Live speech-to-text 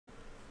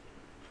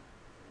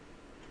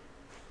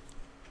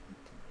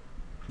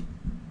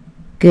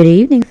Good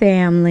evening,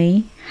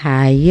 family.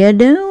 How you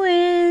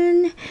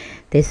doing?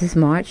 This is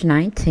March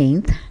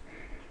 19th,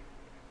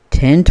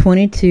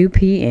 10:22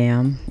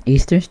 p.m.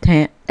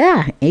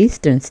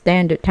 Eastern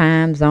Standard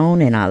Time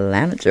Zone in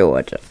Atlanta,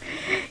 Georgia.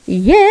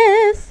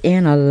 Yes,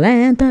 in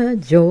Atlanta,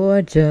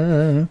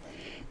 Georgia.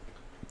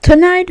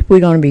 Tonight, we're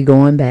going to be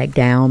going back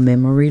down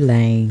memory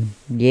lane.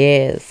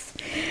 Yes.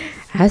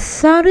 I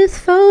saw this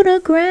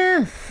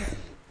photograph.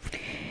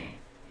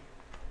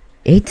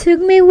 It took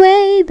me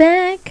way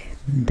back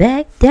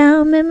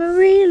down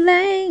memory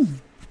lane.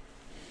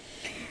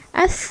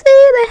 I see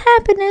the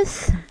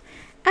happiness,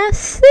 I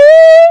see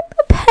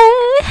the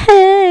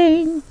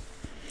pain.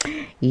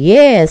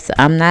 Yes,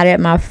 I'm not at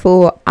my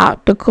full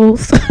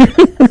opticals.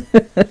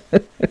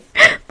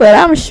 But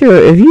I'm sure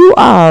if you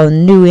all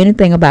knew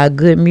anything about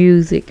good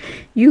music,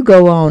 you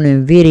go on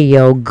and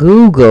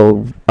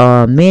Google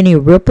Minnie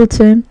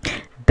Riperton,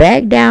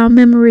 Back Down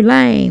Memory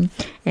Lane.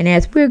 And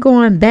as we're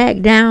going back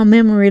down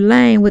memory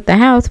lane with the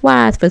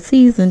Housewives for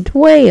season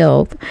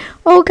 12,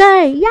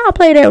 okay, y'all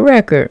play that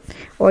record.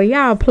 Or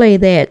y'all play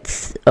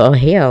that,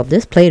 hell,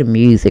 just play the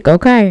music,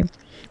 okay?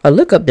 Or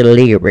look up the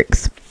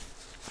lyrics.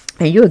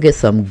 And you'll get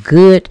some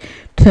good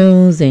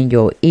tunes in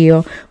your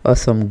ear or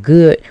some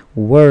good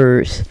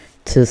words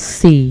to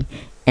see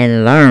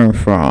and learn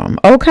from.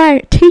 Okay,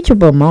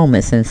 teachable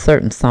moments in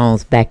certain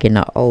songs back in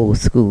the old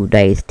school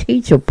days.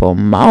 Teachable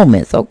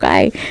moments,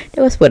 okay?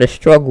 That was where the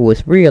struggle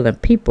was real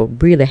and people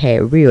really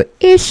had real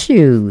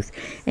issues.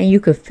 And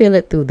you could feel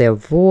it through their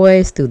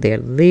voice, through their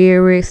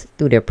lyrics,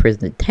 through their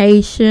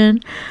presentation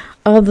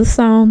of the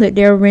song that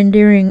they're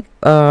rendering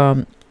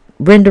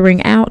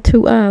out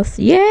to us.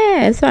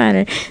 Yes,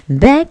 honey.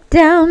 Back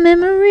down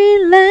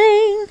memory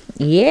lane.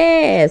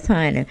 Yes,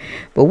 honey.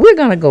 But we're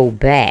going to go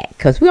back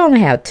because we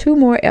only have 2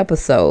 more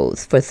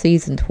episodes for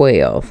season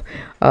 12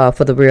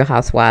 for the Real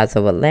Housewives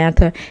of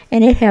Atlanta.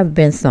 And it have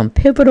been some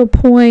pivotal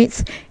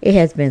points. It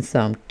has been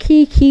some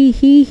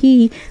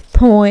key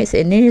points.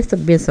 And then it's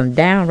been some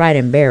downright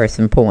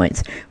embarrassing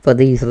points for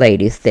these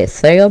ladies that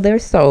sell their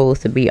souls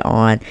to be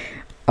on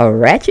a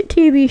ratchet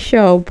TV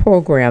show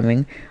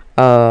programming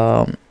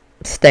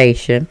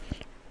station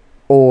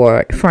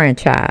or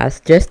franchise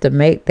just to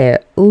make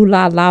that ooh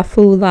la la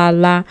foo la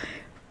la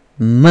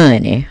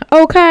money,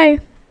 okay?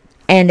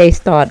 And they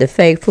start the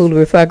fake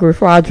foolery, fuckery,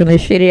 fraudulent,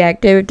 shitty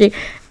activity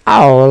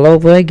all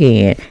over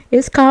again.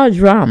 It's called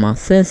drama,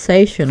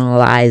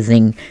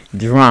 sensationalizing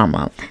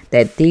drama,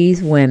 that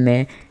these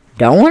women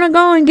don't want to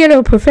go and get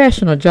a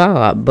professional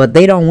job, but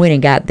they don't went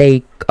and got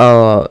their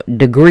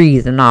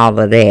degrees and all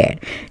of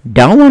that.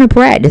 Don't want to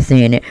practice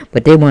in it,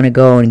 but they want to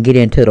go and get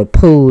into the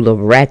pool of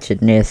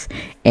ratchetness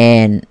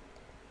and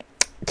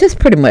just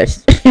pretty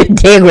much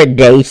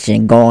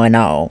degradation going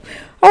on.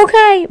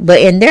 Okay,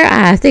 but in their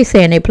eyes, they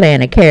saying they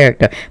playing a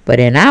character, but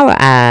in our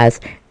eyes,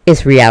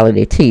 it's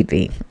reality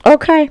TV.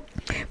 Okay,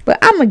 but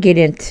I'm gonna get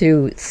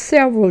into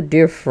several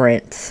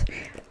different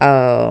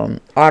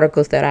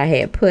articles that I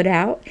had put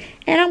out,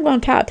 and I'm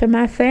going to talk to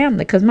my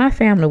family because my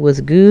family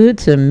was good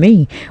to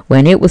me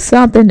when it was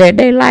something that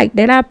they liked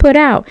that I put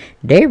out.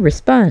 They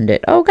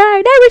responded.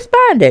 Okay, they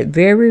responded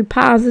very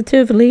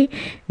positively,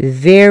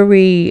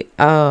 very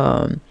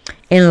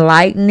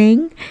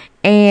enlightening,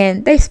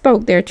 and they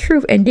spoke their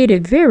truth and did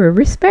it very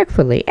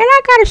respectfully. And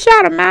I gotta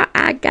shout them out.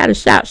 I gotta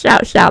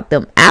shout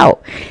them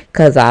out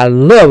because I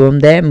love them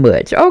that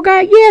much.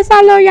 Okay, yes,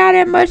 I love y'all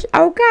that much.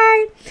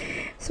 Okay.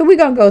 So we're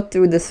going to go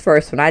through this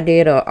first one. I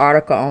did an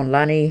article on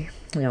Lonnie.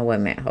 No, wait a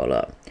minute. Hold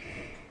up.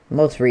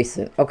 Most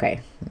recent.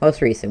 Okay.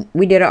 Most recent.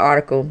 We did an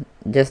article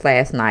just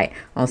last night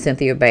on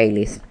Cynthia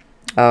Bailey's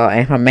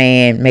and her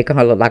man making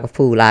her look like a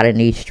fool out in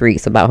these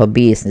streets about her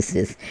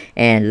businesses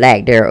and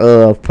lack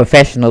thereof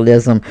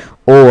professionalism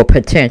or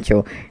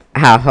potential.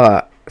 How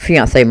her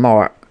fiance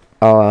Mark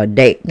Lord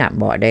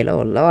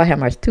have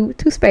mercy,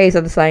 two spades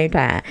at the same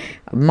time.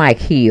 Mike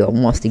Hill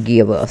wants to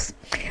give us.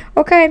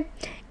 Okay.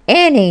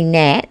 Annie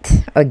Nat,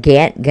 or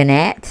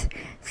Gannat,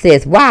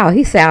 says, wow,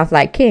 he sounds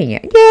like Kenya.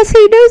 Yes,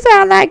 he do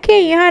sound like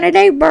Kenya, honey.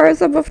 They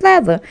birds of a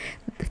feather.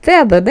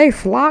 They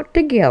flock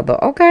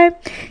together, okay?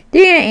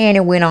 Then Annie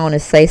went on to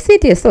say,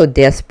 Cynthia's so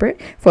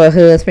desperate for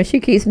her husband, she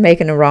keeps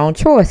making the wrong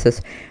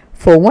choices.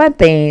 For one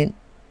thing,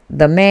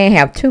 the man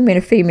have too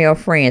many female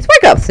friends.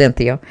 Wake up,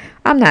 Cynthia.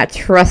 I'm not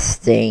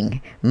trusting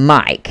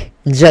Mike.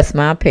 Just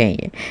my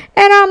opinion.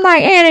 And I'm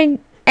like,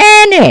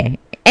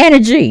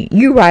 Annie G,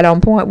 you right on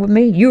point with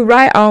me. You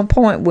right on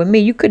point with me.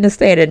 You couldn't have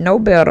said it no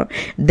better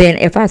than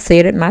if I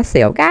said it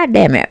myself. God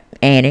damn it,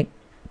 Annie.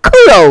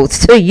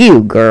 Kudos to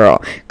you, girl.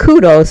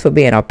 Kudos for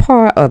being a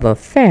part of a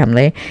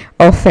family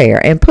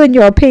affair and putting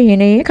your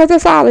opinion in, because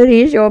that's all it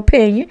is, your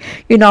opinion.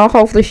 You know,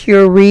 hopefully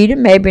she'll read it,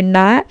 maybe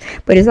not,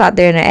 but it's out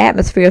there in the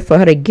atmosphere for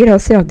her to get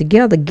herself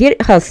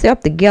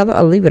together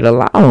or leave it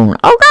alone.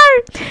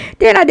 Okay.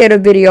 Then I did a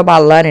video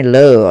about Lonnie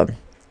Love.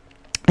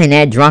 And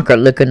that drunkard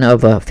looking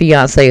of a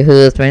fiance,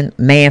 husband,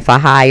 man for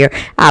hire,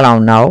 I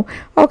don't know.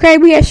 Okay,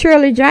 we had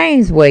Shirley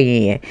James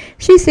weigh in.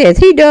 She says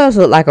he does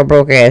look like a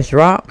broke ass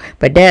drunk,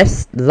 but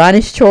that's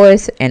Lonnie's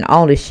choice and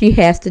only she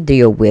has to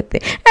deal with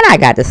it. And I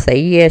got to say,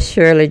 yes,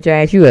 Shirley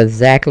James, you're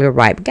exactly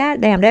right. But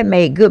goddamn, that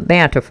made good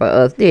banter for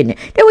us, didn't it?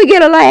 Then we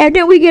get a laugh,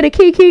 then we get a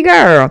kiki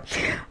girl.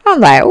 I'm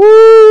like,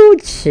 ooh,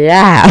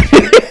 child.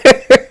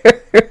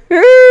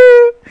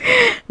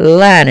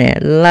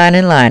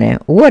 Lonnie,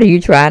 what are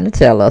you trying to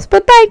tell us?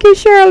 But thank you,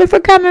 Shirley, for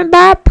coming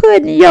by,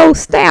 putting your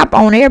stamp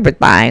on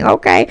everything,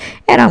 okay?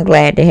 And I'm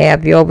glad to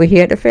have you over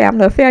here at the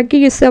Family Affair.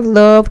 Give yourself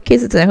love,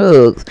 kisses, and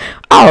hugs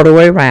all the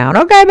way around,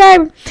 okay,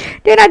 baby?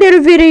 Then I did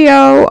a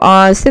video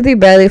on Cynthia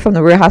Bailey from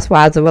the Real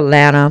Housewives of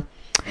Atlanta.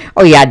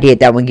 Oh, yeah, I did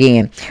that one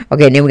again.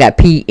 Okay, then we got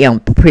PM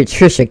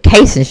Patricia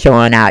Cason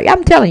showing out.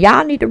 I'm telling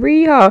y'all need to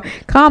read her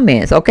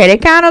comments. Okay, they're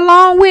kind of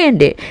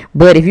long-winded,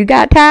 but if you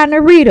got time to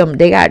read them,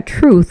 they got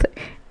truth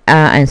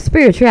and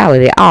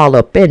spirituality all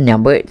up in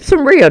them, but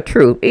some real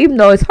truth. Even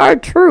though it's her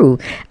truth,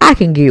 I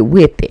can get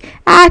with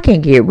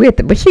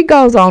it. But she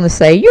goes on to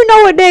say, you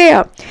know what,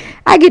 Dad?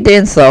 I get the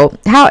insult.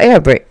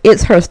 However,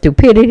 it's her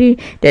stupidity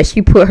that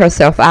she put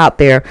herself out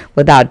there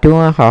without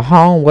doing her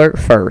homework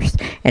first.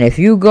 And if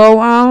you go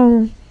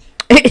on,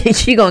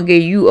 she gonna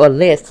give you a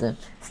lesson.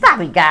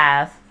 Stop it,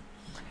 guys.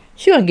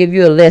 She gonna give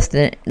you a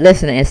lesson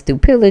in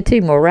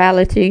stupidity,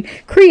 morality,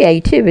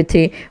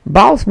 creativity,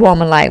 boss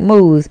woman like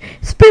moves,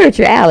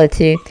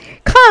 spirituality,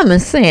 common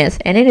sense,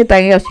 and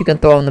anything else you can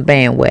throw on the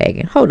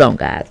bandwagon. Hold on,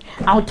 guys.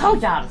 I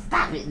told y'all to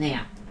stop it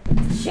now.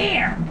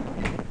 Share.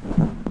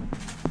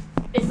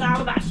 It's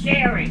all about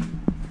sharing.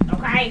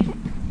 Okay?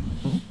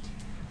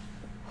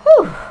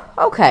 Whew.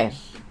 Okay.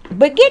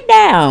 But get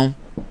down.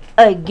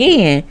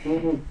 Again,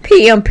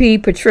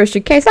 PMP Patricia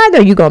Case. I know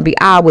you're going to be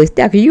always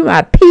there because you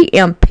my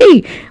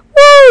PMP.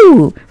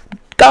 Woo!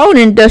 Go on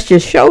and dust your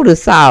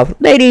shoulders off.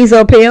 Ladies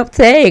or pimps,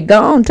 hey,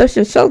 go on, dust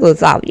your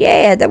shoulders off.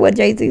 Yeah, that's what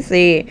Jay-Z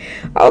said.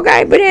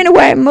 Okay, but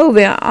anyway,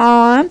 moving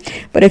on.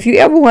 But if you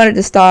ever wanted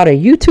to start a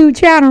YouTube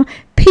channel,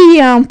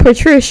 PM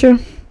Patricia,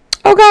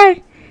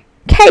 okay?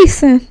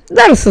 Cason,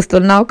 let a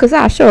sister know, because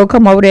I'll sure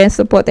come over there and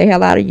support the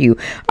hell out of you.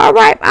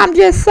 Alright, I am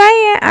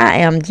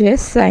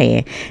just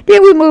saying.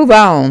 Then we move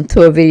on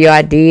to a video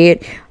I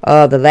did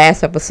the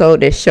last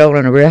episode that's shown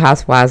on the Real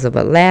Housewives of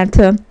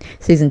Atlanta,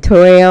 season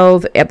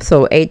 12,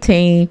 episode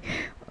 18,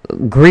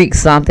 Greek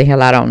something,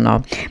 hell I don't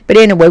know. But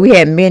anyway, we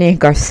had Minnie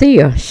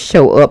Garcia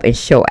show up and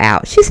show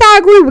out. She said, I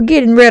agree with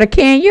getting rid of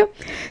Kenya,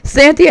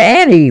 Cynthia,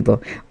 and Eva.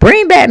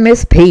 Bring back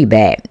Miss P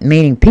back,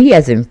 meaning P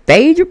as in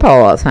fade your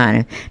pause,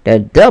 honey. The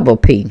double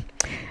P.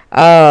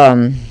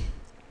 Let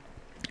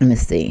me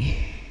see.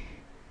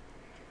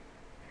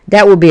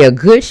 That would be a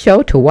good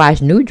show to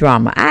watch, new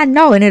drama. I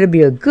know, and it'll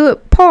be a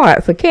good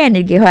part for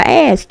Candy to get her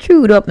ass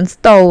chewed up and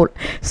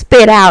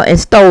spit out and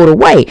stowed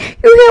away.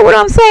 You hear what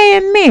I'm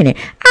saying, Minnie?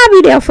 I'll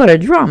be there for the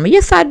drama.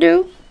 Yes, I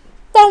do.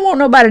 Don't want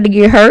nobody to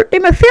get hurt.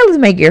 My feelings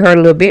may get hurt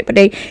a little bit, but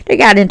they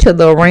got into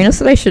the arena,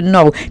 so they should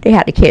know they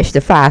had to catch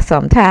the fire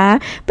sometime.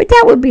 But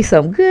that would be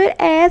some good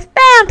ass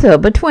banter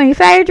between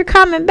Phaedra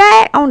coming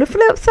back on the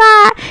flip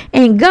side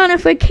and gunning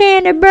for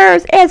Candy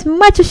Birds as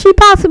much as she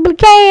possibly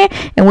can.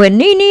 And with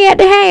Nene at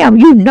the helm,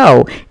 you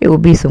know it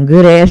would be some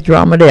good ass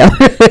drama there.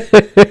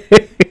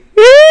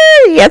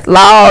 Yes,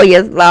 Lord.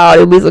 It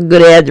would be some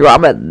good ass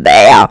drama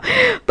there.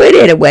 But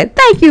anyway,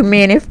 thank you,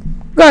 Minnie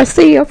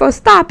Garcia, for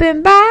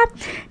stopping by.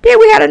 Then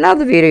we had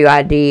another video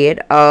I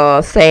did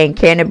saying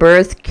Candy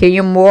Birds,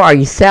 Kenya Moore, are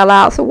you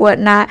sellouts or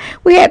whatnot?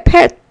 We had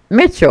Pat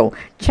Mitchell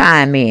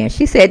chime in.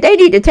 She said they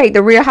need to take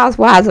the Real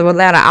Housewives of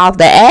Atlanta off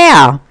the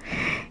air.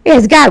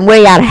 It's gotten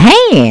way out of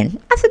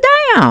hand. I said,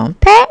 damn,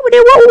 Pat,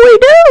 then what would we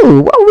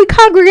do? What would we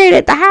congregate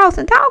at the house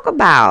and talk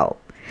about?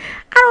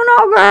 I don't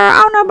know, girl.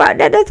 I don't know about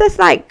that. That's just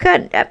like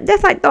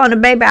that's like throwing the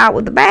baby out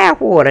with the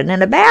bathwater. And then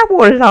the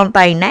bathwater is the only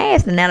thing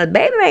nasty. Now the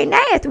baby ain't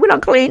nasty. We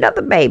done cleaned up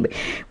the baby.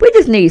 We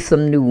just need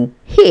some new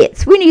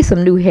hits. We need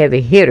some new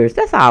heavy hitters.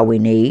 That's all we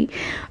need.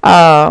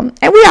 And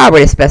we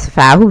already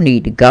specify who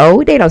need to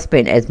go. They don't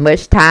spend as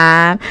much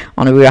time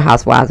on the Real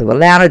Housewives of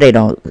Atlanta. They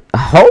don't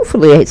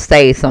hopefully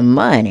save some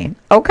money.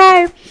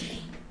 Okay?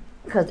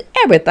 Because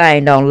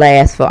everything don't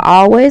last for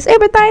always.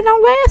 Everything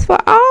don't last for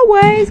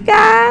always,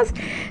 guys.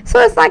 So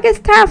it's like it's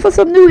time for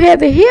some new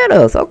heavy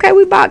hitters. Okay,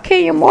 we bought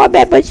Kenya Moore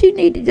back, but you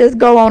need to just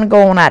go on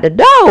out the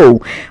door.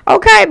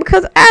 Okay,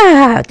 because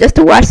just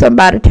to watch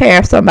somebody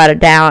tear somebody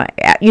down,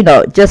 you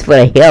know, just for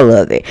the hell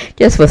of it,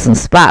 just for some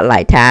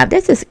spotlight time.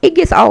 It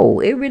gets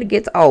old. It really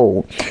gets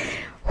old.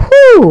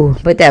 Whew.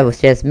 But that was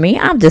just me.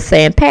 I'm just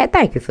saying, Pat,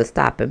 thank you for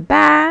stopping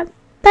by.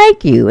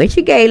 Thank you. And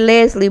she gave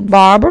Leslie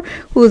Barber,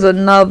 who's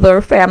another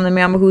family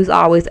member who's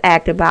always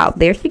active out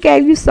there, she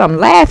gave you some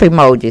laugh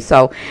emojis.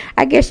 So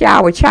I guess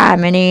y'all were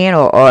chiming in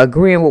or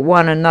agreeing with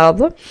one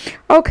another.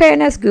 Okay,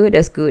 and that's good.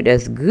 Okay,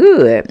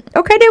 then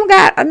we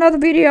got another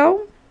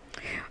video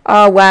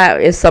Well,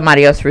 it's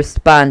somebody else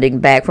responding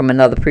back from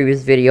another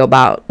previous video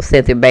about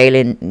Cynthia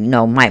Bailey,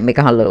 might make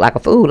her look like a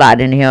fool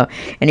out in here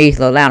in these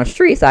Atlanta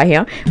streets out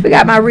here. We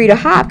got my Rita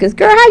Hopkins.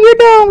 Girl, how you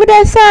doing with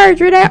that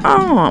surgery, that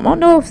arm? I don't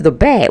know if it's the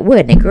back,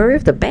 wasn't it, girl?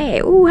 It's the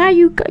back. Ooh, how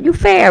you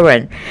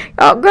faring?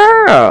 Oh,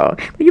 girl.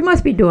 But you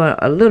must be doing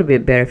a little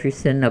bit better if you're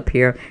sitting up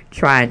here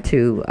trying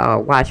to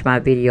watch my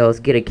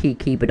videos, get a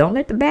key, but don't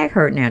let the back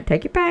hurt now.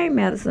 Take your pain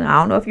medicine. I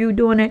don't know if you're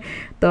doing it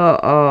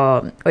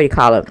what do you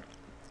call it?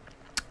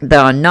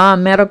 The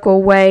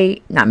non-medical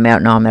way, not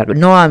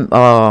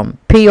non-medical,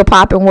 pill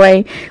popping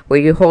way, where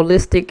you're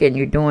holistic and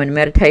you're doing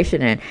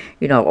meditation and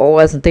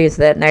oils and things of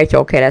that nature.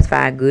 Okay, that's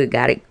fine, good,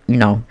 got it.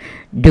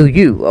 Do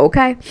you,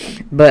 okay?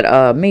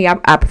 But me, I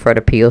prefer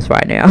the pills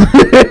right now. I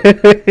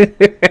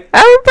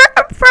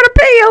prefer the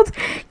pills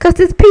because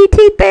this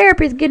PT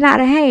therapy is getting out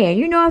of hand.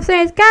 You know what I'm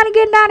saying? It's kind of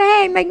getting out of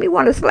hand, make me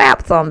want to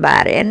slap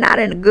somebody, and not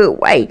in a good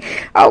way.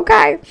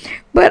 Okay,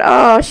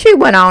 but she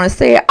went on and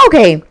said,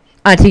 okay,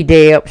 Auntie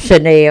Deb,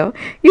 Chanel,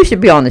 you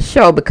should be on the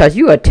show because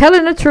you are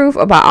telling the truth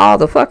about all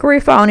the fuckery,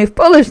 phony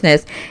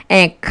foolishness,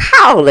 and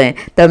calling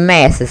the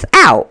masses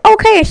out.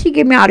 Okay, and she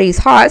give me all these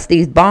hearts,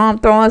 these bomb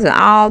throwings, and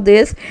all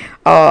this,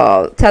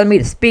 telling me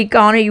to speak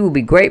on it. You would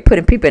be great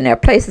putting people in their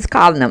places,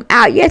 calling them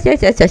out. Yes.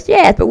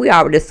 But we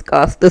already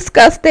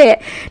discussed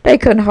that. They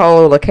couldn't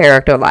hold a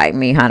character like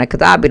me, honey,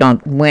 because I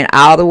went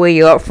all the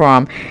way up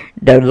from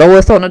the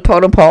lowest on the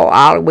totem pole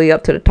all the way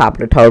up to the top of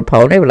the totem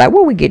pole. And they were like,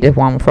 where we get this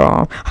woman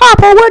from?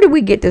 Harpo, where did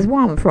we get this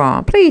woman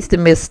from? Please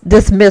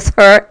dismiss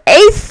her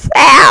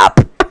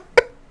ASAP.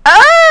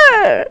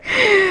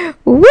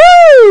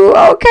 Woo!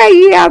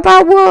 Okay, yeah, if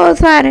I was,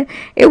 honey,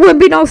 it wouldn't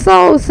be no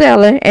soul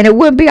selling, and it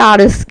wouldn't be all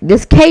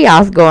this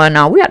chaos going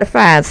on. We have to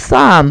find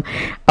some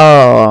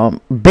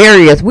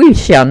barriers we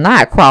shall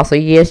not cross. So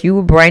yes, you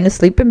would bring the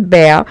sleeping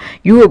bear.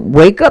 You would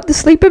wake up the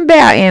sleeping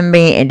bear in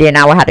me, and then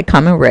I would have to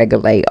come and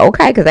regulate.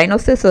 Okay, because ain't no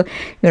sense of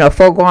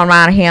folk going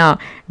around here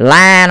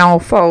lying on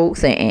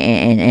folks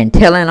and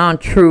telling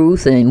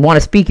untruths and want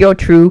to speak your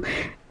truth.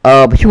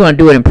 But you want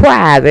to do it in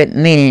private,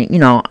 meaning,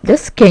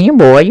 just Kenyan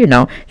boy,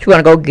 she want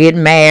to go get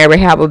married,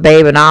 have a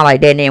baby and all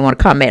like that, and then want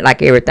to come at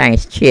like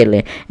everything's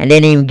chilling, and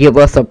then even give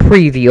us a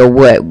preview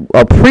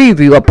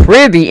of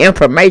privy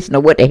information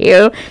of what the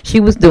hell she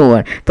was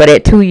doing for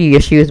that 2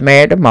 years she was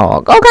married to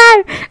Mark.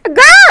 Okay,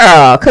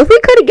 girl, because we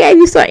could have gave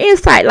you some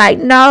insight like,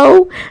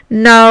 no,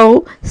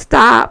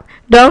 stop,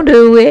 don't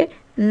do it,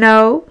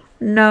 no,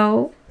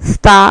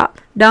 stop.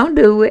 Don't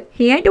do it.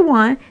 He ain't the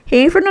one. He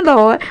ain't from the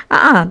Lord.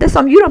 That's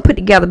something you don't put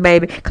together,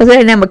 baby. Because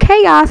there's name of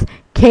chaos.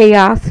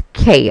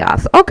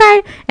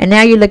 Okay? And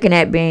now you're looking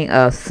at being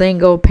a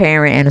single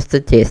parent and a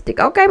statistic.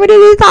 Okay? But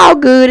it's all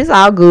good. It's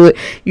all good.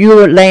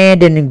 You're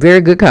landing in very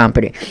good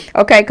company.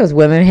 Okay? Because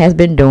women has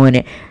been doing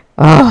it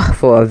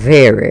for a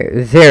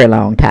very, very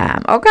long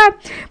time. Okay?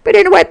 But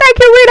anyway, thank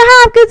you, Rita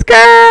Hopkins,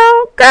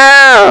 girl.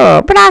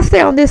 But I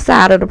stay on this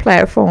side of the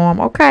platform,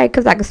 okay?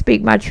 Because I can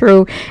speak my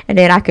truth, and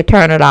then I can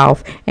turn it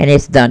off, and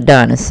it's done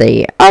and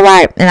said. All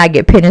right? And I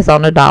get pennies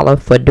on the dollar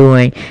for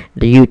doing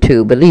the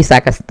YouTube. At least,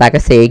 like I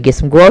said, get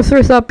some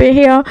groceries up in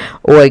here,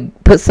 or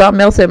put something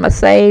else in my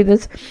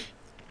savings,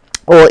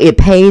 or it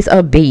pays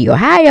a bill.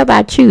 However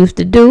I choose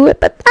to do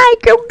it. But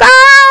thank you, girl.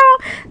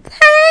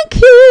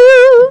 Thank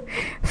you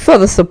for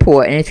the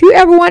support. And if you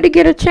ever want to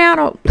get a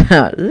channel,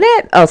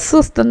 let a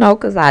sister know,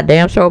 because I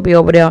damn sure be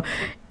over there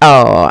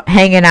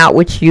hanging out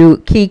with you,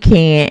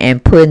 kicking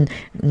and putting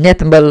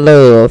nothing but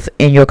love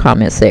in your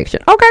comment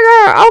section. Okay,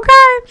 girl.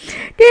 Okay.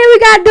 Then we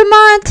got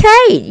Demond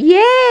Tate.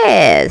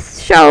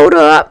 Yes. Showed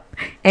up.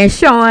 And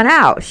showing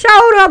out.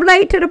 Showed up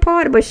late to the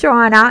party, but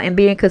showing out and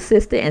being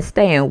consistent and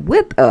staying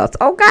with us.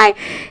 Okay?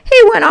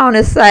 He went on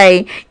to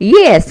say,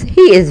 yes,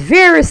 he is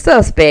very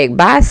suspect.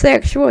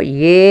 Bisexual.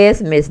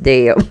 Yes, Miss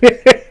Dale.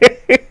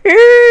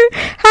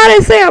 How they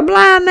say a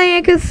blind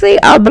man could see?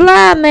 A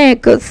blind man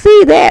could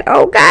see that.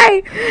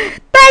 Okay?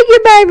 Thank you,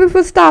 baby,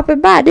 for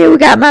stopping by. Then we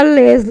got my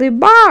Leslie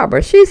Barber.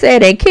 She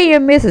said that Kenya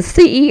Mrs.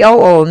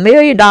 CEO of $1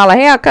 million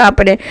hair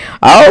company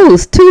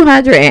owes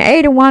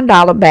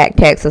 $281 back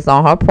taxes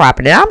on her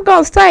property. And I'm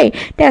going to say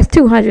that's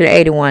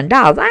 $281.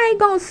 I ain't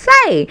going to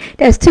say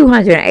that's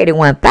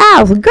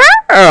 $281,000.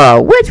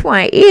 Girl, which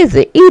one is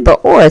it? Either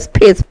or is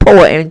piss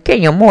poor, and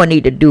Kenya Moore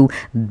need to do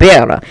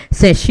better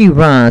since she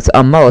runs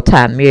a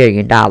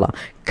multi-million-dollar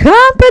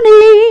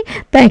company.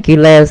 Thank you,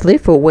 Leslie,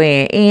 for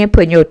weighing in,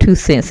 putting your 2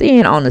 cents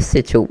in on the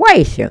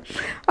situation.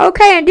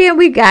 Okay, and then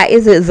we got,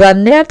 is it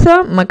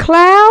Zanetta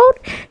McLeod?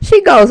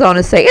 She goes on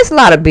to say, it's a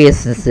lot of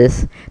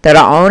businesses that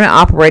are owned and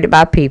operated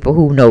by people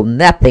who know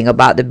nothing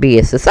about the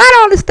business. I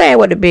don't understand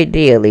what the big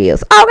deal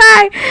is.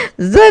 Okay,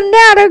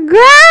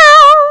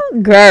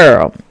 Zanetta,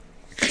 girl.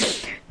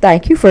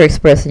 Thank you for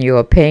expressing your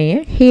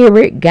opinion. Hear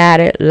it,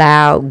 got it,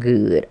 loud,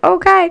 good.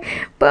 Okay?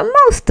 But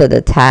most of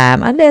the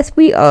time, unless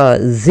we are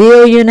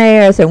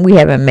zillionaires and we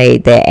haven't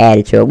made that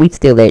attitude, we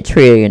still at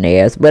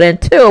trillionaires. But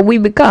until we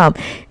become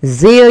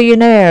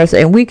zillionaires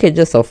and we can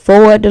just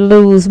afford to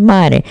lose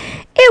money,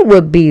 it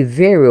would be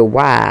very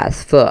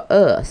wise for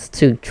us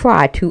to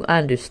try to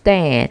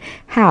understand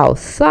how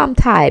some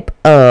type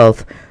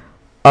of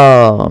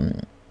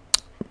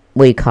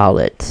we call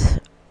it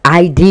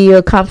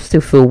idea comes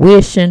to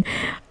fruition.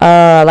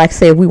 Like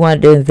say if we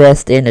wanted to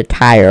invest in a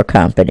tire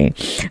company,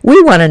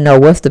 we want to know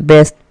what's the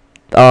best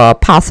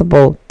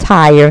possible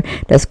tire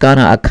that's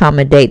gonna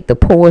accommodate the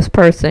poorest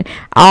person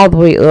all the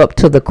way up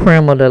to the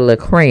creme of the la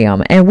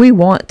creme, and we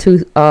want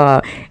to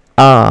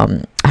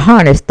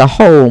harness the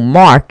whole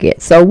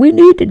market. So we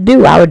need to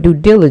do our due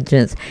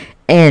diligence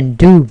and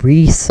do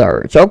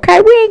research.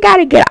 Okay, we ain't got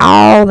to get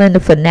all in the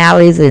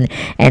finales and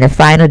the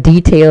final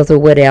details or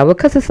whatever,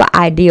 because it's an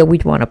idea we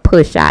want to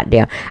push out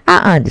there.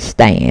 I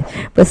understand,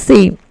 but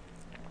see,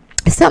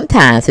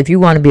 sometimes if you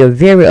want to be a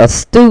very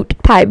astute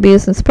type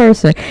business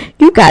person,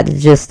 you got to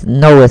just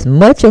know as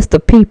much as the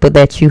people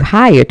that you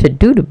hire to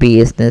do the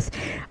business.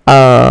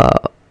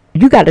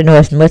 You got to know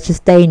as much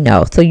as they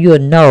know, so you'll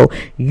know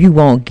you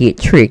won't get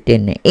tricked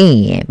in the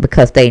end,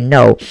 because they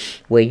know,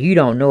 well, you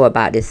don't know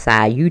about this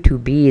side, you too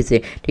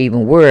busy to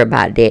even worry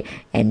about that,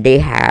 and they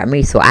hire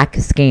me so I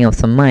can scam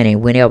some money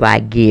whenever I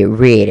get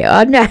ready.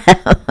 Oh no.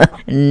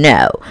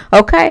 No.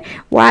 Okay,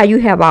 while you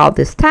have all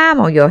this time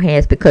on your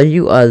hands because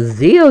you a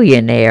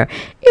zillionaire,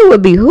 it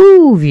would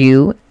behoove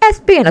you, as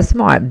being a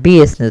smart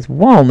business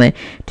woman,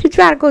 to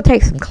try to go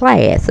take some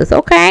classes.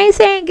 Okay, I ain't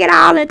saying get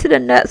all into the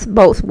nuts,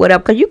 bolts, whatever,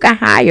 because you can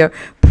hire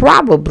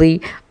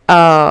probably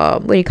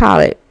what do you call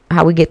it,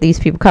 how we get these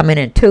people coming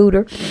and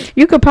tutor.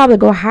 You could probably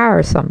go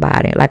hire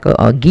somebody like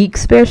a geek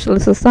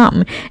specialist or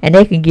something, and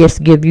they can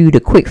just give you the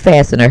quick,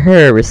 fast, and a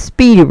hurry,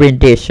 speedy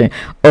rendition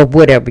of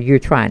whatever you're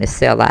trying to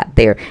sell out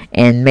there,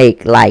 and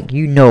make like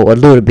you know a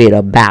little bit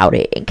about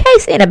it, in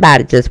case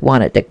anybody just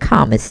wanted to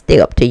come and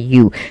step to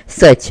you,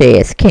 such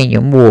as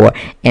Kenya Moore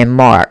and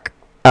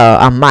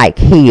Mike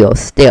Hill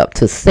stepped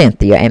to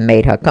Cynthia and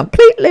made her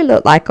completely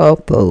look like a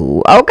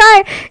fool.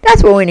 Okay,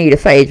 that's what we need to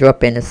phase her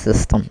up in the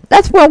system.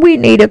 That's what we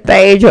need to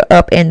phase her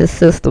up in the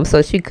system,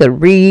 so she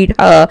could read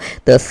her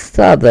the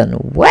Southern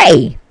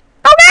way.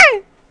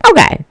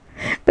 Okay.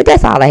 But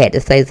that's all I had to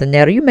say,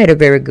 Zanetta. You made a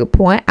very good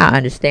point. I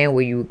understand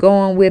where you were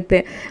going with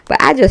it, but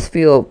I just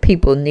feel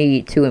people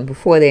need to, and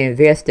before they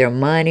invest their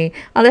money,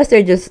 unless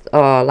they're just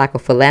like a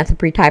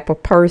philanthropy type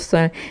of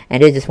person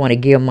and they just want to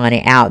give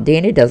money out,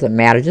 then it doesn't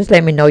matter. Just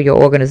let me know your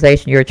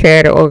organization, your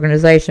charity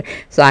organization,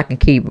 so I can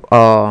keep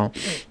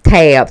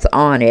tabs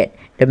on it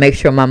to make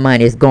sure my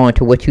money is going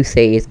to what you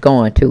say it's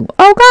going to.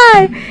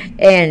 Okay,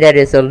 and that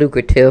is a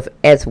lucrative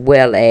as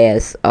well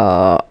as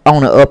on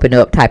an up and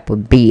up type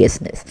of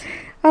business.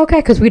 Okay,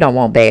 because we don't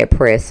want bad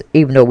press,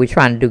 even though we're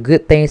trying to do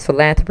good things,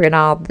 philanthropy and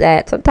all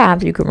that.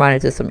 Sometimes you can run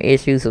into some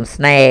issues, some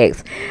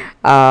snags.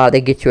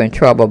 They get you in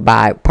trouble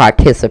by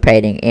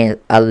participating in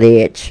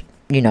alleged,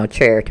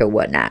 charity or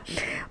whatnot.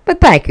 But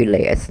thank you,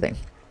 Leslie.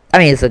 I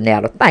mean,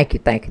 Zanetta. Thank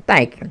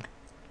you.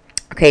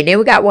 Okay, then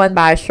we got one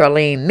by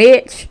Charlene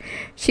Mitch.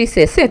 She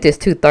said, Cynthia's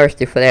too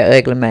thirsty for that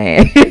ugly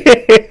man.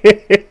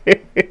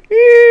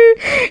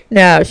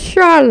 Now,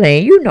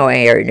 Charlene, you know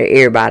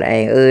everybody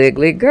ain't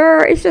ugly,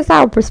 girl. It's just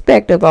our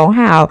perspective on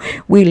how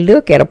we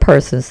look at a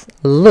person's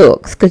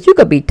looks. Because you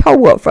could be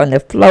toe up from the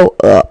floor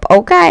up,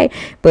 okay?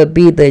 But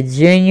be the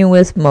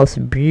genuinest,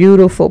 most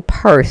beautiful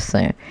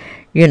person,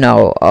 in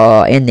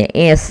the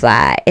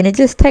inside. And it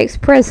just takes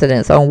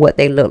precedence on what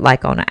they look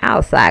like on the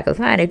outside. Because,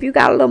 honey, if you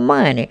got a little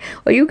money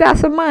or you got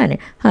some money,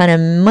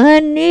 honey,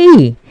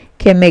 money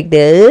can make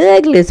the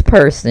ugliest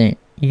person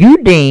you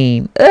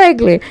deem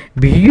ugly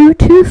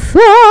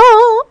beautiful.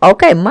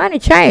 Okay, money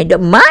change.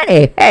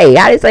 Money, hey,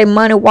 how they say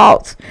money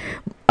walks,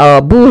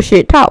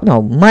 bullshit talk.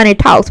 No, money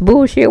talks,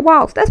 bullshit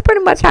walks. That's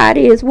pretty much how it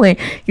is when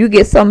you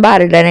get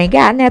somebody that ain't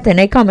got nothing.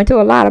 They come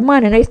into a lot of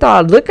money and they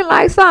start looking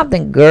like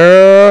something.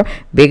 Girl,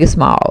 big and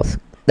smalls.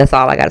 That's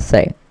all I got to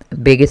say.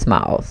 Big and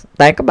smalls.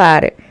 Think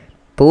about it.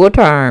 Full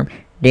term.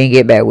 Then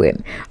get back with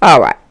me.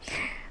 All right.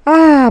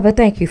 But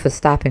thank you for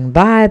stopping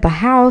by the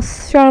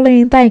house,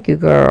 Charlene. Thank you,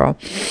 girl.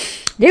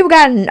 Then we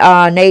got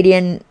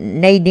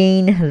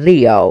Nadine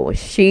Leo.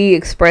 She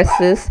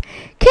expresses,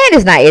 Ken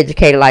is not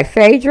educated like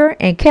Phaedra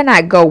and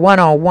cannot go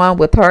one-on-one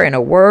with her in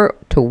a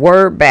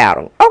word-to-word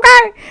battle.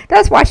 Okay?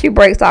 That's why she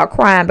breaks out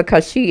crying,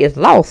 because she is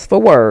lost for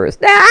words.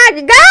 Now,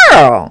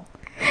 girl,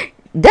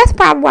 that's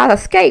probably why her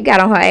skate got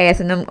on her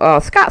ass and them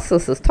Scott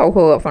sisters tore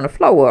her up from the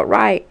floor up,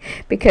 right?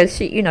 Because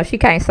she, she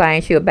can't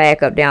sing, she'll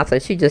back up down. So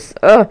she just,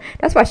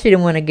 that's why she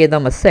didn't want to give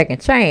them a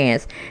second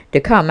chance to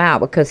come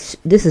out, because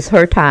this is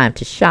her time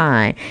to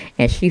shine.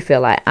 And she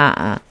feel like,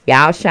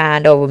 y'all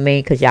shined over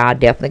me because y'all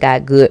definitely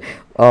got good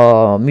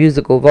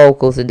musical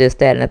vocals and this,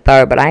 that, and the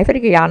third, but I ain't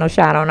finna give y'all no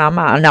shine on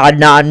my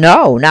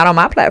no, not on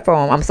my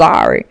platform. I'm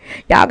sorry,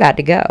 y'all got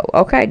to go.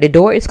 Okay, the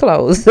door is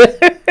closed.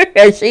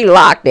 And she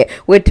locked it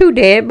with 2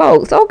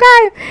 deadbolts.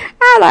 Okay,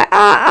 I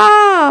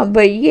like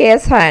but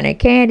yes, honey,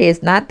 Candy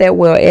is not that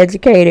well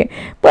educated,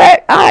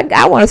 but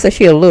I want to say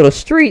she a little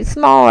street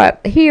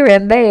smart here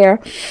and there,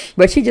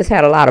 but she just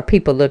had a lot of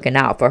people looking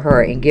out for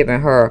her and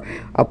giving her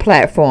a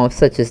platform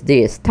such as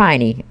this.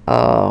 Tiny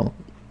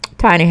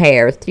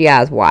Harris,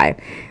 T.I.'s wife,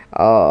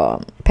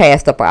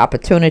 passed up an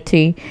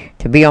opportunity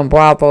to be on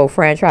Bravo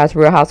franchise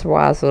Real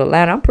Housewives of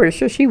Atlanta. I'm pretty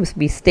sure she would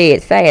be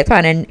steadfast.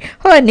 Her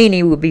and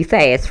Nene would be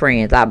fast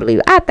friends, I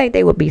believe. I think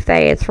they would be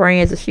fast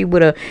friends if she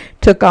would have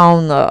took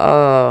on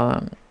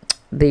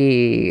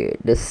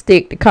the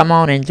stick to come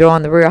on and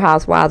join the Real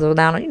Housewives of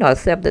Atlanta, you know,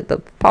 accepted the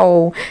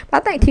poll.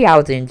 But I think T.I.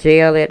 was in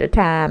jail at the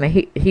time,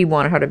 and he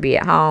wanted her to be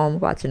at home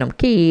watching them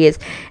kids.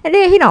 And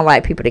then he don't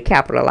like people to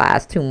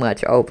capitalize too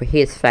much over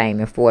his fame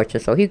and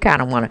fortune, so he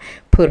kind of want to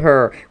put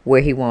her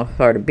where he wants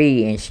her to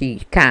be, and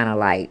she kind of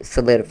like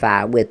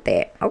solidified with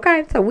that.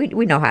 Okay, so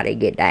we know how they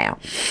get down.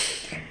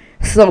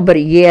 So,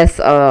 but yes,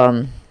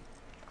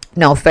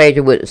 no,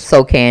 Phaedra would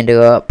sew Candy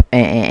up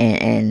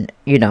and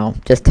you know,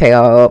 just tear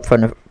her up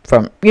from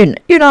you know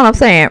what I'm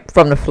saying,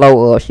 from the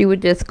floor up. She would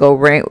just go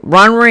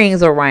run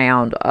rings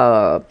around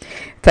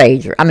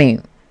Phaedra. I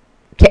mean,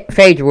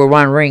 Phaedra will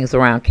run rings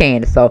around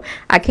Candy. So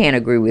I can't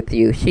agree with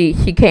you. She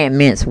can't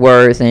mince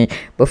words, and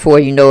before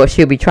you know it,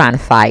 she'll be trying to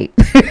fight.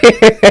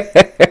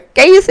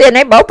 Okay, you said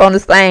they both on the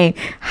same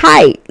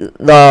height,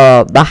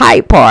 the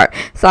height part.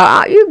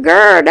 So you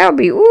girl, they'll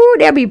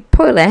be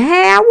pulling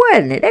hair,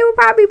 wouldn't it? They would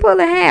probably be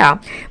pulling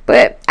hair.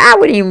 But I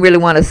wouldn't even really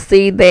want to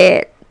see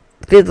that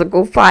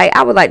physical fight.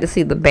 I would like to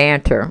see the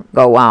banter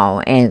go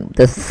on and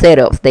the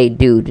setups they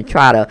do to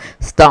try to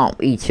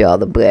stomp each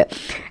other. But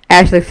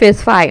actually,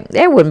 fist fight,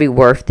 that wouldn't be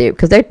worth it,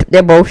 because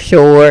they're both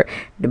short.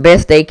 The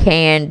best they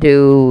can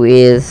do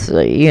is,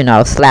 you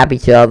know, slap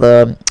each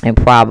other and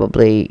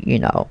probably, you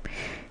know,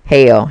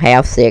 hell,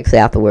 have sex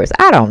afterwards.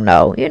 I don't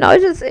know. You know,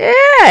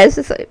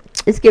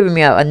 it's giving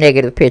me a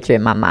negative picture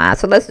in my mind.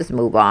 So let's just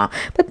move on.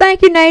 But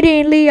thank you,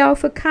 Nadine Leo,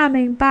 for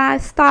stopping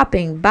by.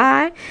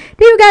 Then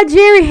we got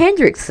Jerry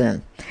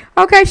Hendrickson.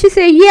 Okay, she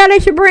said, yeah, they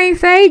should bring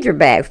Phaedra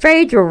back.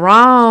 Phaedra was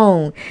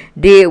wrong,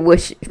 did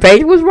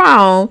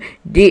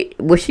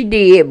what she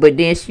did, but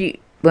then wait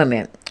a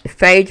minute.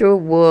 Phaedra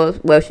was,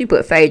 well, she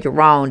put Phaedra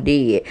wrong,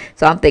 did.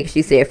 So I'm thinking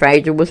she said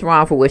Phaedra was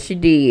wrong for what she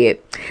did.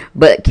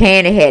 But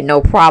Candy had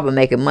no problem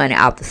making money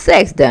off the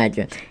sex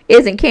dungeon.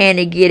 Isn't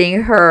Candy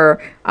getting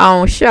her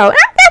own show?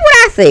 That's what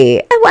I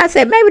said. That's what I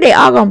said. Maybe they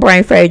are going to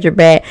bring Phaedra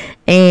back,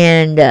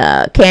 and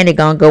Candy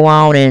going to go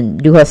on and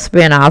do her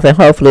spinoff, and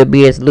hopefully it'll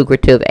be as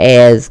lucrative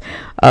as,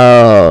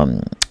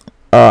 and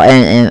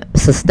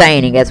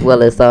sustaining, as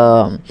well as,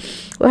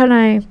 what's her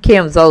name?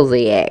 Kim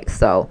Zolciak.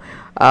 So,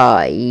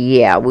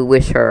 yeah, we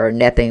wish her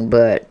nothing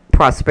but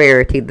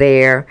prosperity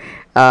there.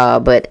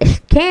 But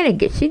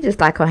Candy, she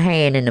just like her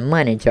hand in the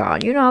money jar.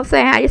 You know what I'm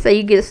saying? How you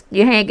say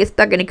your hand gets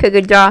stuck in the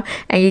cookie jar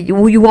and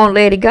you won't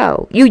let it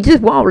go. You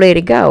just won't let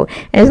it go.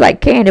 And it's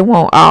like Candy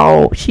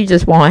she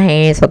just want her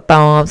hands, her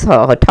thumbs,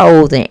 her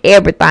toes, and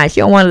everything.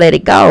 She don't want to let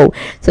it go.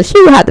 So she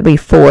would have to be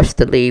forced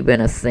to leave, in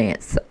a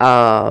sense.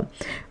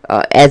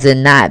 As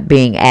in not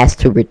being asked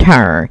to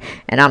return.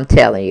 And I'm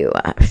telling you,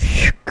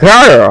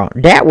 girl,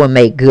 that would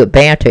make good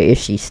banter if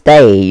she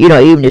stayed. You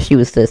know, even if she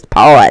was just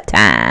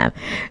part-time.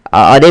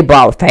 They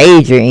brought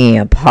Phaedra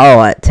in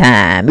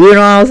part-time. You know what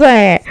I'm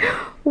saying?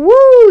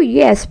 Woo,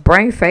 yes,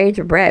 bring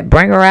Phaedra back.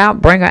 Bring her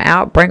out, bring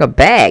her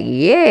back.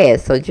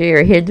 Yes. So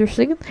Jerry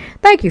Henderson,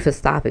 thank you for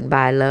stopping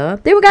by,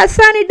 love. Then we got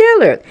Sunny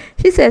Dillard.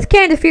 She says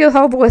Candy feels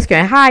her voice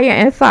getting higher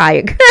and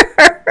fire.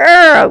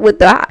 with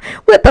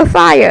the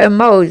fire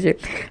emoji.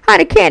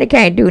 Honey, Candy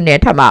can't do nothing.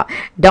 Talking about,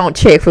 don't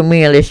check for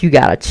me unless you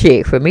got a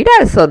check for me.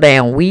 That is so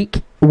damn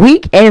weak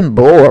and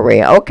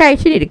boring. Okay,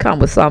 she need to come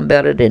with something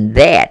better than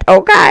that.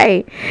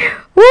 Okay.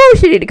 Woo,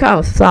 she need to come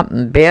with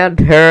something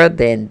better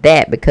than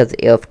that, because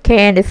if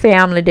Candy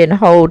family didn't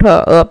hold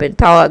her up and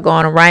Todd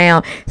going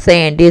around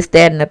saying this,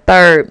 that, and the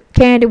third,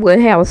 Candy would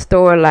have a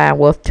storyline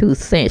worth 2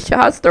 cents.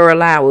 Her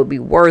storyline would be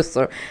worse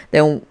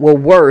than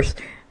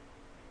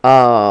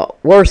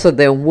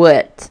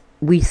what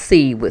we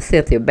see with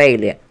Cynthia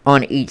Bailey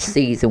on each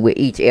season with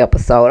each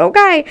episode.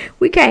 Okay,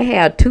 we can't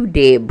have 2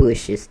 dead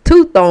bushes,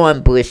 2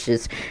 thorn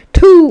bushes,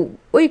 2,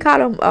 what do you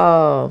call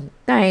them,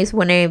 things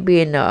when they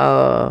be in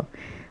the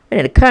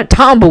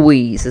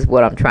tumbleweeds is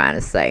what I'm trying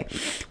to say.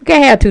 We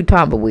can't have 2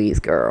 tumbleweeds,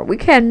 girl. We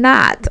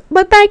cannot.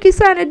 But thank you,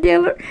 Sonny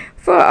Dillard,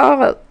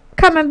 for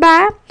coming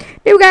by.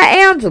 Then we got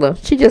Angela.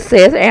 She just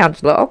says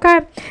Angela. Okay.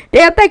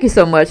 Dale, thank you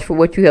so much for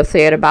what you have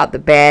said about the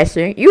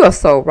bashing. You are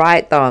so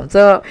right. Thumbs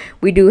up.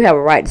 We do have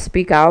a right to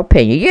speak our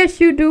opinion. Yes,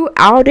 you do.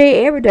 All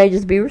day, every day.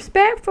 Just be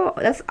respectful.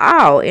 That's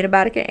all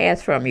anybody can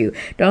ask from you.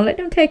 Don't let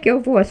them take your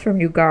voice from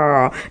you,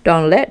 girl.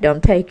 Don't let them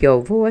take your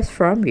voice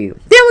from you.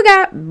 Then we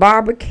got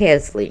Barbara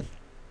Kelsey.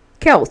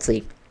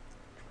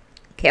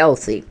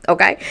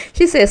 Okay,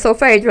 she says, so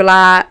Phaedra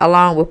lied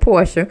along with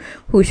Portia,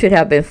 who should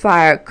have been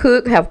fired,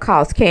 could have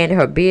cost Candy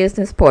her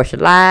business. Portia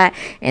lied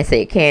and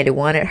said Candy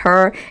wanted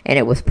her, and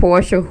it was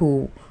Portia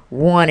who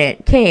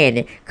wanted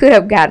Candy. Could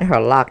have gotten her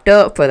locked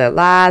up for their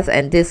lives,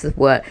 and this is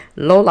what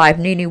lowlife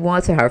Nene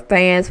wants and her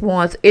fans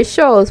wants. It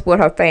shows what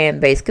her fan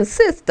base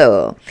consists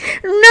of.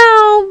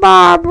 No,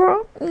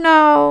 Barbara,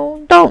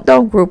 no,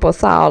 don't group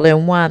us all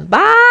in one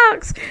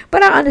box.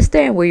 But I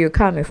understand where you're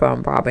coming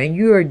from, Barbara, and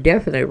you're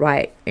definitely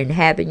right in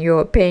having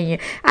your opinion.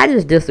 I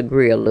just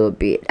disagree a little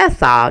bit.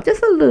 That's all,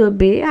 just a little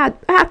bit. I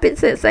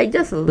say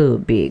just a little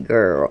bit,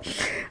 girl.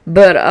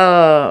 But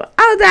all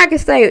I can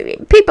say,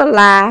 people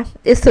lie.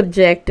 It's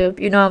subjective.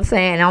 You know what I'm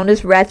saying? On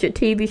this ratchet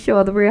TV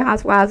show, The Real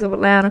Housewives of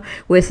Atlanta,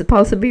 where it's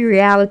supposed to be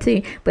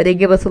reality, but they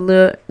give us a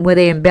little, where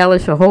they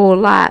embellish a whole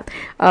lot,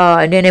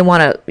 and then they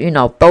want to, you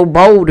know, throw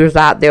boulders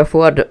out there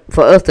for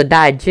us to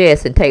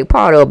digest and take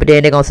part of. But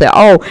then they're gonna say,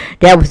 oh,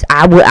 that was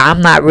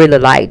I'm not really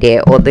like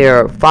that, or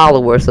their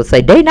followers will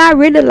say they not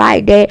really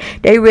like that.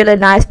 They really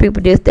nice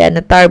people, this, that, and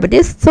the third. But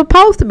this is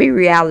supposed to be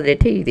reality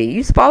TV.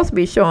 You're supposed to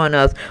be showing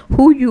us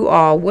who you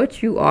are,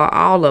 what you are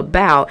all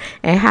about,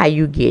 and how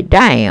you get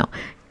down.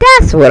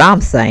 That's what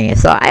I'm saying.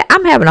 So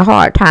I'm having a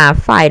hard time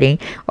fighting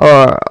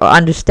or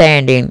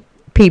understanding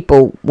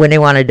people when they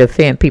want to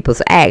defend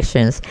people's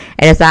actions,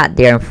 and it's out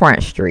there in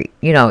Front Street,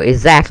 you know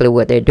exactly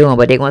what they're doing,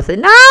 but they want to say,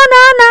 no,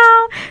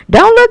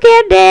 don't look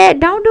at that,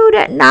 don't do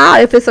that. No,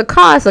 if it's a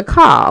car, it's a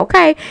car,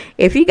 okay?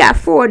 If you got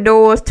 4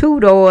 doors,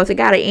 2 doors, it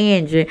got an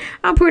engine,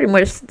 I'm pretty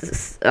much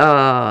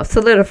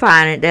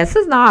solidifying it that's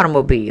an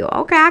automobile,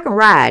 okay? I can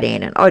ride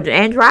in it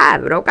and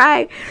drive it,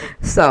 okay?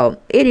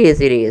 So it is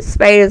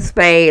spade is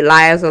spade,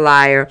 liar is a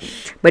liar.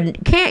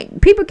 But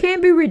people can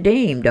be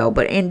redeemed though.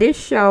 But in this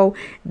show,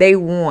 they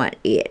want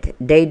it,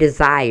 they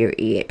desire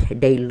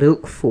it, they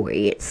look for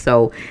it.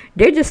 So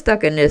they're just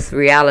stuck in this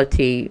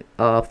reality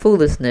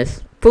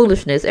foolishness,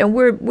 and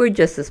we're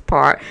just as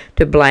part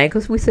to blame,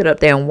 because we sit up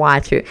there and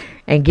watch it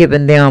and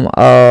giving them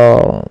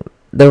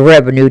the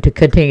revenue to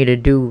continue to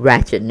do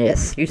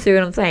ratchetness. You see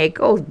what I'm saying? It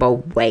goes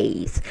both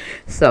ways.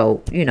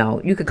 So, you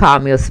know, you can call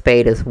me a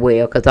spade as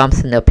well, because I'm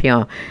sitting up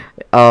here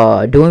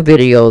doing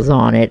videos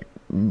on it,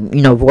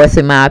 you know,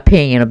 voicing my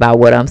opinion about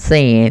what I'm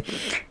seeing.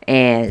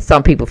 And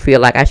some people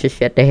feel like I should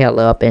shut the hell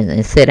up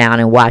and sit down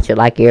and watch it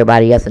like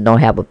everybody else and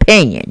don't have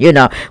opinion, you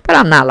know. But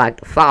I'm not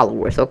like the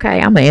followers, okay?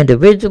 I'm an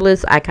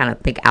individualist. I kind of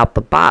think out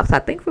the box. I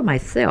think for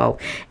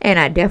myself. And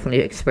I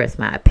definitely express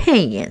my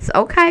opinions,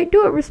 okay?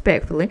 Do it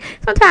respectfully.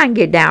 Sometimes I can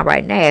get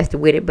downright nasty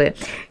with it, but,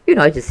 you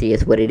know, it just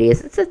is what it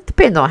is. It just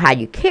depends on how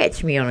you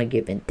catch me on a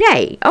given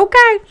day,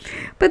 okay?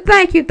 But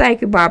thank you,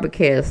 Barbara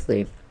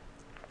Kelsey,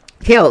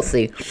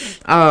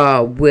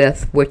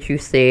 with what you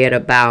said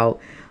about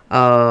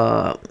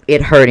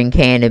it hurting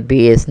Candy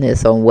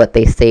business on what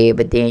they said.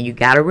 But then you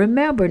got to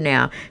remember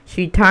now,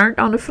 she turned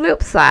on the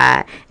flip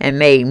side and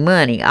made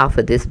money off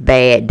of this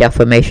bad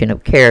defamation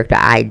of character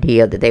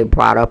idea that they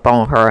brought up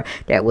on her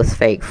that was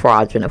fake,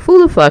 fraudulent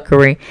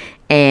foolefuckery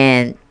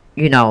and,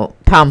 you know,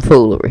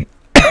 tomfoolery.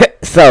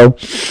 So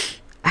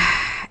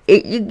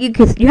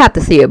you have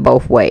to see it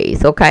both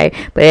ways, okay?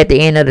 But at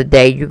the end of the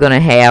day, you're gonna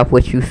have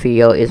what you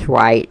feel is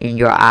right in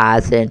your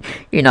eyes, and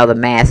you know the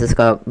masses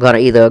gonna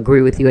either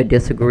agree with you or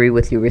disagree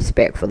with you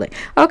respectfully,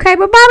 okay?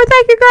 But Barbara,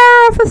 thank you,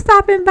 girl, for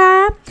stopping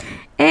by,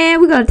 and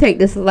we're gonna take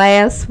this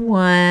last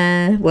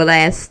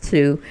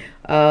two.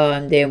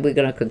 And then we're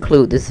gonna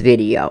conclude this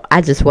video.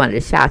 I just wanted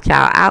to shout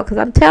y'all out, because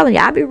I'm telling you,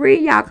 I be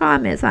reading y'all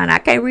comments, honey. I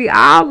can't read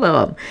all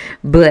of them,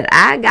 but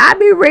I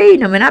be reading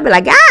them, and I be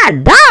like,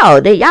 God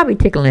dog, y'all be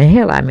tickling the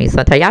hell out of me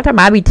sometimes. Y'all talking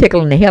about I be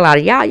tickling the hell out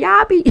of y'all.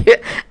 I be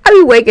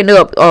waking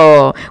up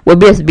with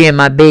this being in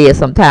my bed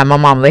sometimes. My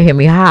mama will hear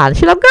me holler.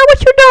 She like, girl, what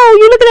you doing?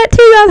 You looking at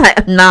TV? I'm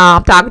like, nah,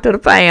 I'm talking to the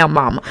fam,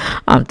 mama.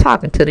 I'm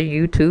talking to the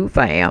YouTube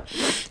fam.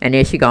 And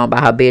then she gone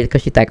by her business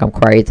because she think I'm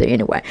crazy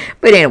anyway.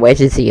 But anyway,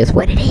 just see it's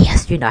what it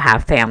is. You know how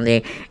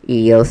family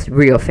is,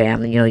 real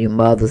family, you know, your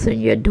mothers and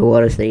your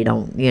daughters, they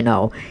don't, you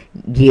know,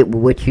 get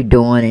what you're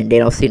doing, and they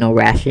don't see no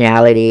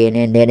rationality, and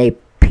then they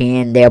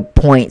pin their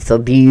points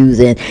of views,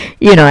 and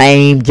you know,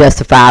 ain't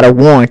justified or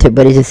warranted,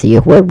 but it just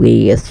is what it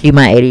is. She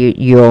my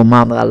 80-year-old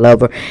mama, I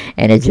love her,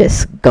 and it's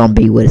just gonna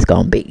be what it's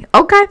gonna be,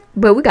 okay?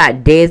 But we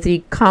got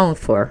Desi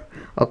Comfort.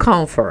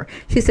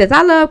 She says,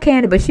 I love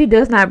Candy, but she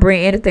does not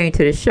bring anything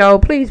to the show.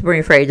 Please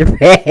bring Fraser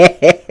back.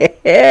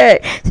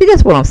 See,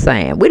 that's what I'm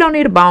saying. We don't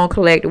need a bone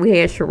collector. We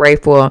had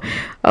Sheree for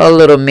a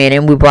little minute,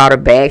 and we brought her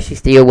back. She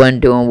still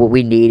wasn't doing what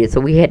we needed, so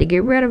we had to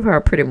get rid of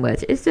her pretty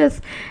much. It's just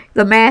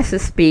the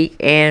masses speak,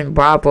 and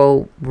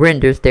Bravo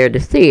renders their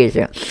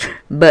decision.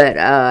 But,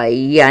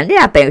 yeah, and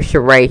then I think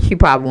Sheree, she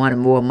probably wanted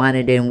more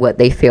money than what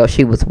they felt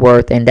she was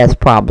worth, and that's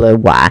probably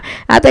why.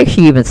 I think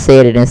she even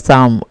said it in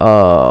some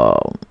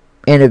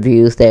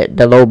interviews that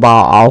the low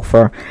ball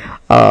offer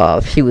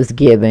she was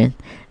given,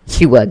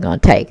 she wasn't gonna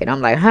take it.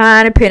 I'm like,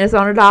 honey, pennies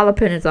on a dollar,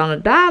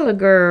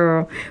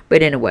 girl.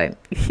 But anyway,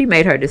 she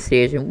made her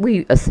decision.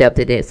 We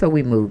accepted it, so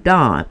we moved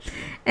on.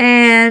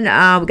 And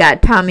we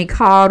got Tommy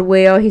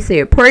Caldwell. He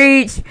said,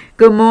 preach.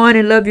 Good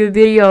morning. Love your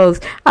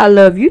videos. I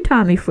love you,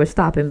 Tommy, for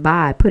stopping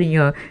by, putting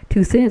your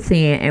 2 cents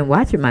in and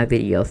watching my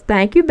videos.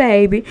 Thank you,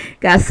 baby.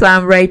 Got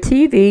Sunray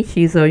TV.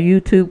 She's a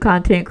YouTube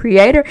content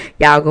creator.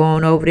 Y'all go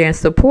on over there and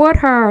support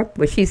her.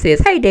 But she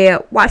says, hey,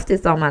 Dad, watch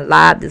this on my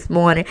live this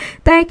morning.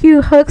 Thank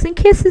you. Hugs and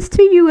kisses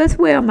to you as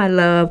well, my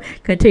love.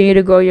 Continue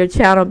to grow your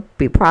channel.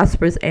 Be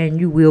prosperous and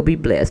you will be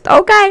blessed.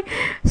 Okay.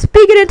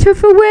 Speaking into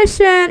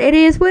fruition. It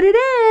is what it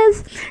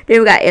is. Then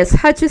we got S.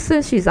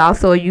 Hutchinson. She's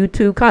also a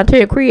YouTube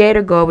content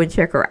creator. Go over and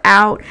check her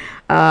out.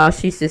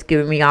 She's just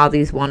giving me all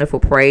these wonderful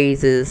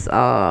praises.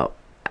 What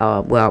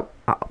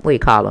do you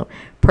call them?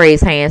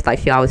 Praise hands, like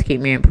she always keep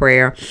me in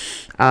prayer.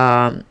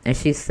 And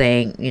she's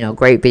saying, you know,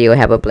 great video.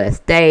 Have a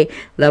blessed day.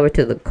 Love her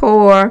to the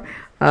core.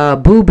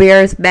 Boo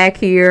Bear's back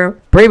here.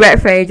 Bring back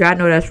Phaedra. I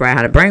know that's right,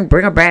 honey.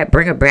 Bring her back.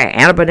 Bring her back.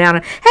 Anna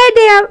Banana. Hey,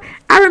 Deb.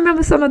 I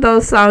remember some of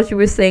those songs you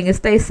were singing.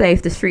 Stay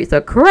safe. The streets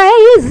are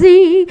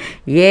crazy.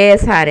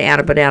 Yes, honey.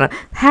 Anna Banana.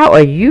 How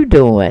are you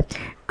doing?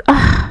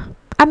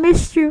 I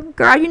missed you,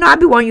 girl. You know, I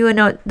be wanting you in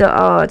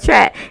the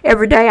chat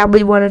every day. I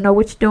really want to know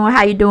what you're doing,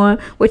 how you doing,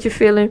 what you're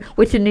feeling,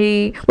 what you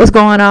need, what's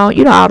going on.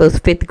 You know, all those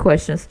 50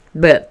 questions.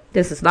 But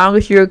just as long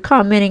as you're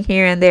commenting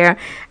here and there,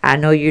 I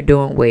know you're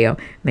doing well.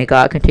 May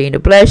God continue to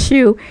bless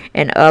you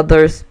and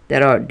others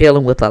that are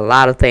dealing with a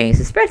lot of things,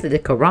 especially the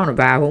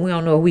coronavirus, when we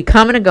don't know if we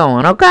coming or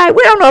going, okay?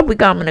 We don't know if we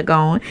coming or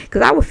going,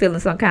 because I was feeling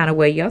some kind of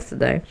way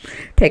yesterday,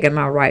 taking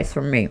my rights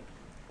from me.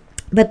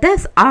 But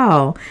that's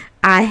all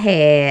I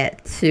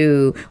had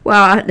to,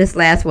 well, this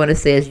last one, it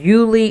says,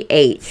 Yuli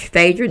H.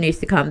 Phaedra needs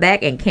to come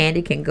back and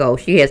Candy can go.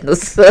 She has no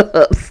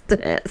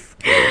substance.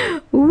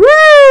 Woo!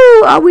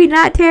 Are we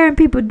not tearing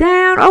people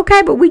down?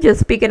 Okay, but we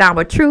just speaking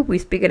our truth. We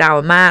speaking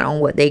our mind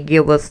on what they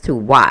give us to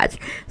watch.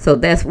 So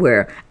that's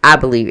where I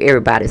believe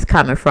everybody's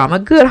coming from. A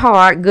good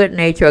heart, good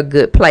nature, a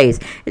good place.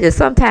 It's just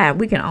sometimes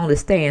we can only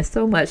stand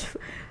so much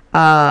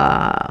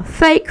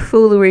fake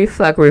foolery,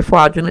 fuckery,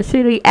 fraudulent,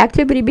 shitty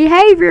activity,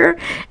 behavior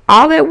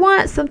all at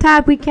once.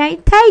 Sometimes we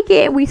can't take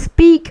it. We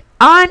speak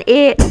on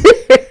it.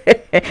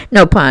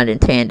 No pun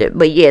intended,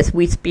 but yes,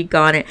 we speak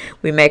on it.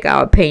 We make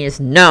our opinions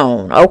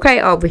known, okay,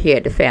 over here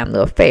at the Family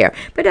Affair.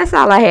 But that's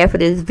all I have for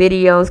this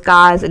videos,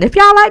 guys. And if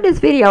y'all like this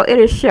video,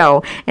 it'll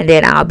show, and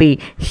then I'll be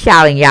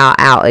shouting y'all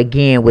out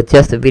again with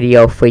just a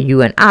video for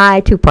you and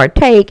I to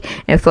partake,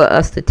 and for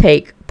us to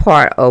take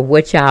part of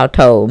what y'all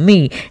told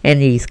me in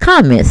these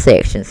comment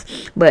sections.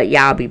 But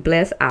y'all be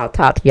blessed. I'll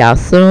talk to y'all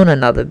soon.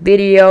 Another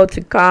video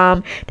to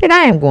come. Then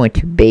I am going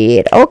to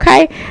bed,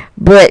 okay?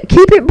 But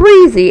keep it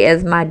breezy,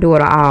 as my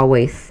daughter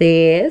always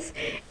says.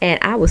 And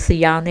I will see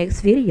y'all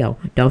next video.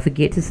 Don't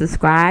forget to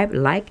subscribe,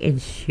 like,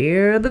 and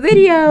share the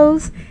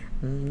videos.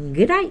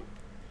 Good night.